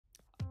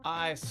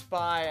I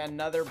spy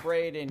another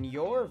braid in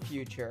your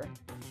future.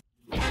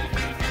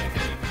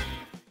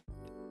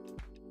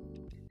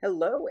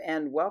 Hello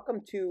and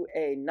welcome to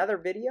another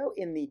video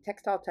in the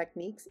Textile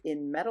Techniques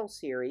in Metal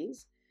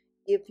series.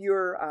 If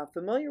you're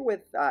familiar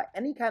with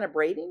any kind of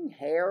braiding,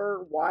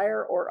 hair,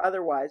 wire, or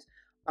otherwise,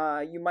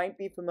 you might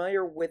be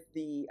familiar with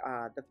the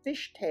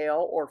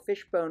fishtail or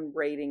fishbone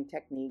braiding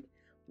technique,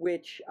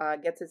 which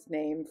gets its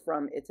name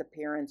from its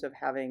appearance of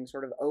having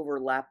sort of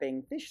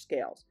overlapping fish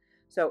scales.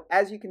 So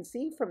as you can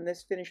see from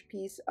this finished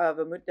piece of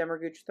Umut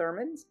Demirguç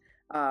Thurman's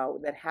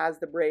that has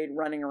the braid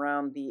running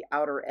around the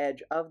outer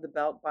edge of the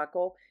belt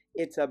buckle,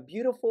 it's a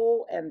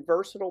beautiful and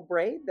versatile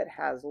braid that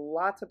has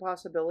lots of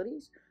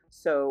possibilities.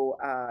 So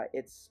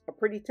it's a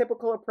pretty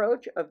typical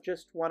approach of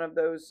just one of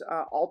those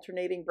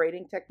alternating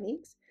braiding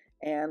techniques.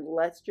 And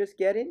let's just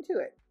get into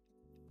it.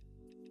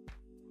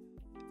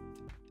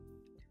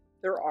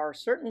 There are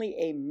certainly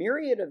a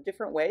myriad of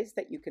different ways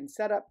that you can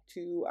set up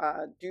to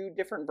do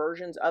different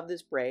versions of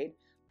this braid,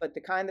 but the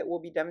kind that we'll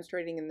be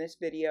demonstrating in this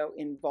video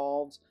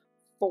involves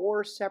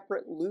 4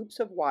 separate loops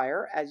of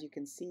wire, as you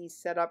can see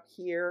set up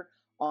here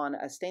on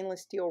a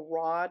stainless steel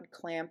rod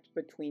clamped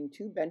between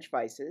 2 bench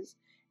vices.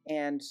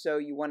 And so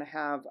you want to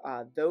have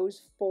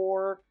those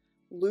 4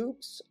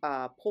 loops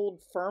pulled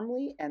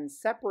firmly and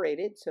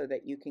separated so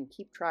that you can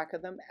keep track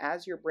of them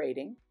as you're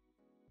braiding.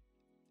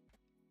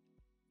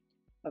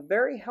 A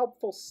very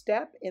helpful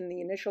step in the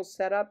initial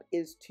setup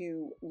is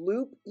to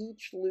loop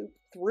each loop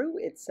through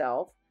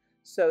itself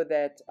so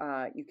that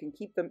you can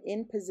keep them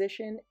in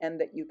position and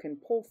that you can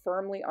pull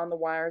firmly on the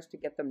wires to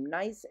get them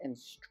nice and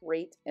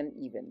straight and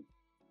even.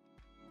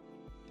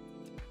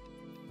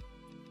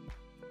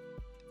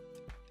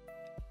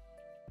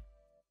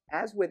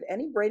 As with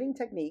any braiding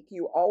technique,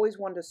 you always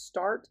want to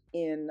start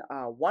in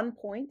one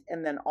point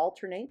and then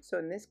alternate. So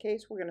in this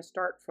case, we're going to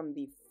start from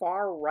the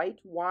far right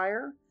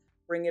wire,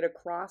 bring it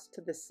across to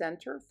the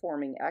center,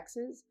 forming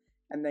X's,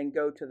 and then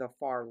go to the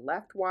far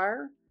left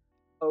wire,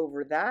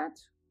 over that,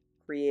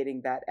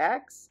 creating that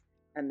X,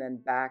 and then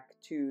back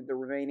to the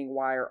remaining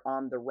wire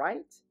on the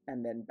right,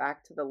 and then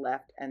back to the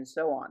left, and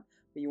so on.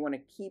 But you want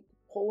to keep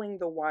pulling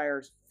the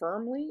wires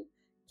firmly,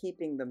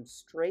 keeping them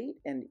straight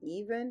and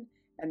even,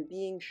 and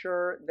being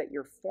sure that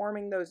you're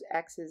forming those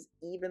X's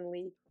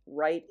evenly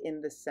right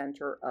in the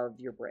center of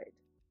your braid.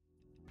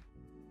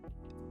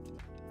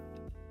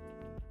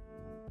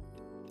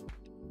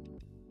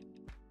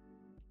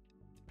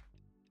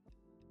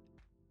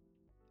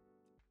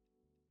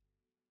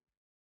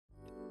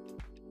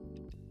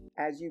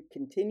 As you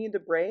continue the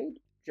braid,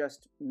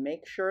 just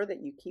make sure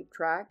that you keep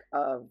track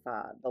of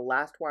the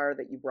last wire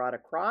that you brought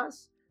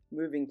across,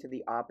 moving to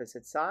the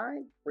opposite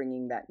side,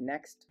 bringing that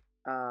next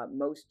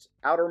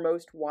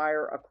outermost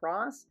wire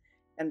across,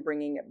 and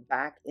bringing it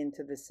back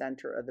into the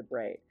center of the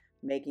braid,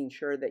 making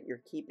sure that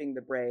you're keeping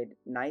the braid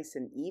nice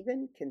and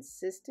even,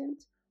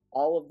 consistent,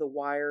 all of the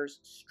wires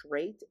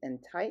straight and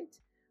tight,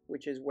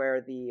 which is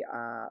where the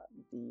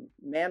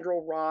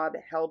mandrel rod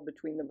held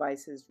between the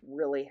vices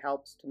really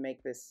helps to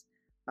make this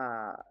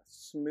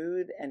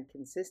smooth and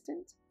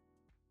consistent.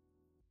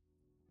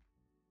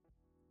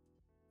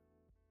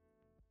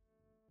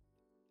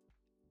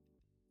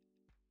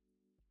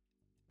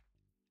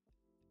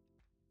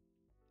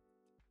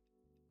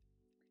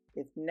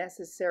 If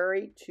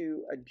necessary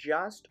to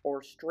adjust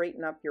or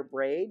straighten up your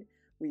braid,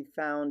 we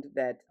found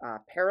that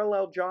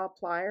parallel jaw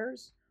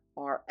pliers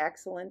are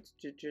excellent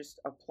to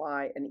just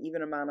apply an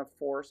even amount of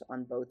force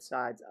on both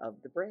sides of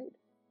the braid.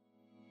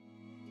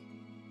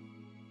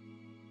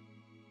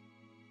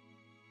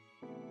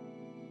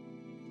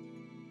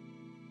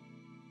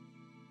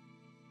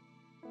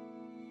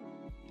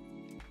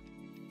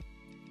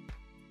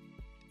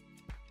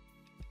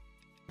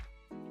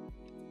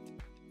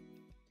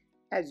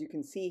 As you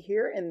can see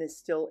here in this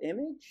still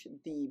image,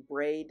 the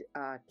braid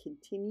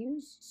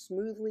continues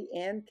smoothly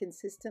and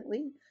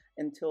consistently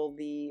until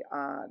the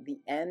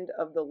end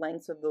of the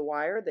lengths of the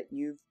wire that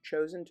you've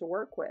chosen to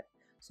work with.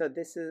 So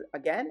this is,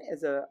 again,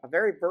 a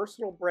very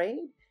versatile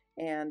braid,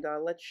 and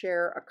let's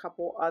share a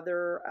couple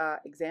other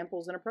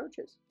examples and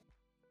approaches.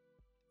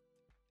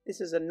 This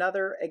is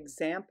another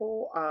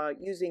example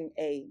using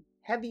a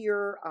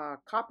heavier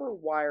copper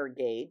wire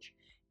gauge.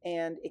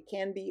 And it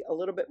can be a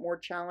little bit more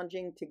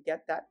challenging to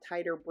get that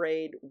tighter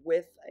braid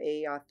with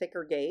a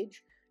thicker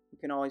gauge. You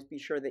can always be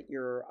sure that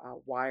your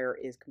wire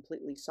is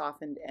completely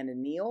softened and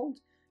annealed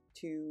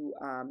to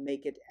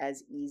make it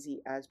as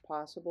easy as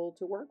possible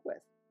to work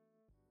with.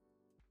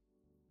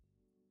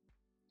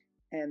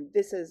 And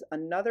this is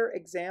another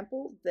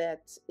example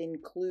that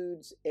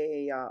includes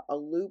a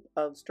loop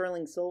of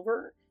sterling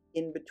silver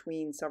in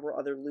between several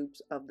other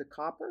loops of the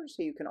copper,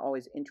 so you can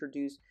always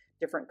introduce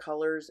different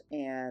colors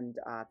and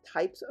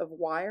types of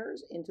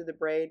wires into the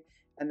braid,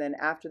 and then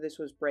after this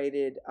was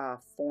braided,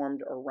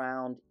 formed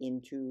around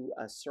into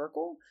a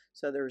circle.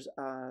 So there's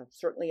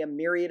certainly a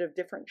myriad of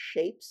different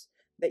shapes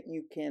that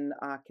you can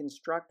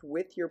construct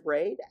with your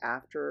braid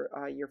after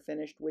you're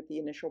finished with the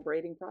initial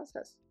braiding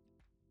process.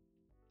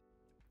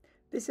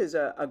 This is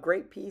a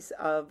great piece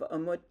of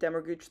Umut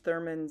Demirguç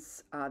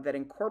Thurman's that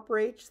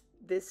incorporates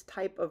this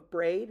type of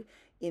braid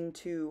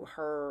into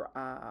her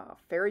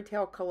fairy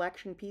tale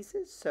collection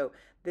pieces. So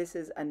this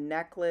is a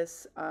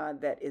necklace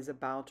that is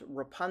about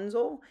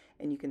Rapunzel,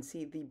 and you can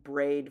see the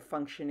braid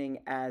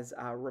functioning as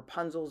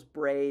Rapunzel's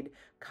braid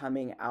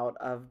coming out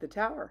of the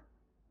tower.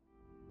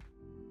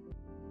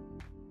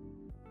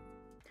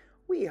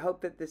 We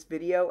hope that this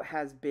video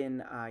has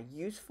been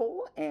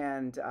useful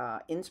and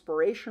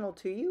inspirational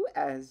to you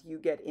as you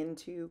get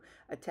into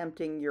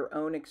attempting your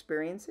own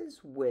experiences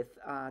with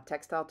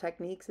textile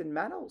techniques and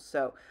metals.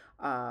 So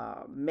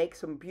make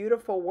some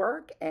beautiful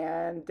work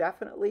and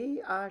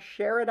definitely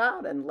share it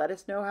out and let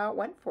us know how it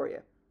went for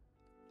you.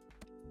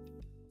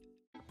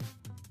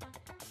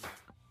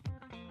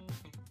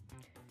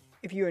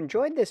 If you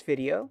enjoyed this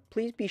video,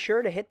 please be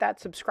sure to hit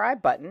that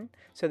subscribe button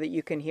so that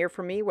you can hear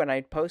from me when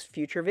I post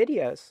future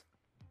videos.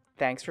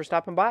 Thanks for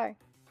stopping by.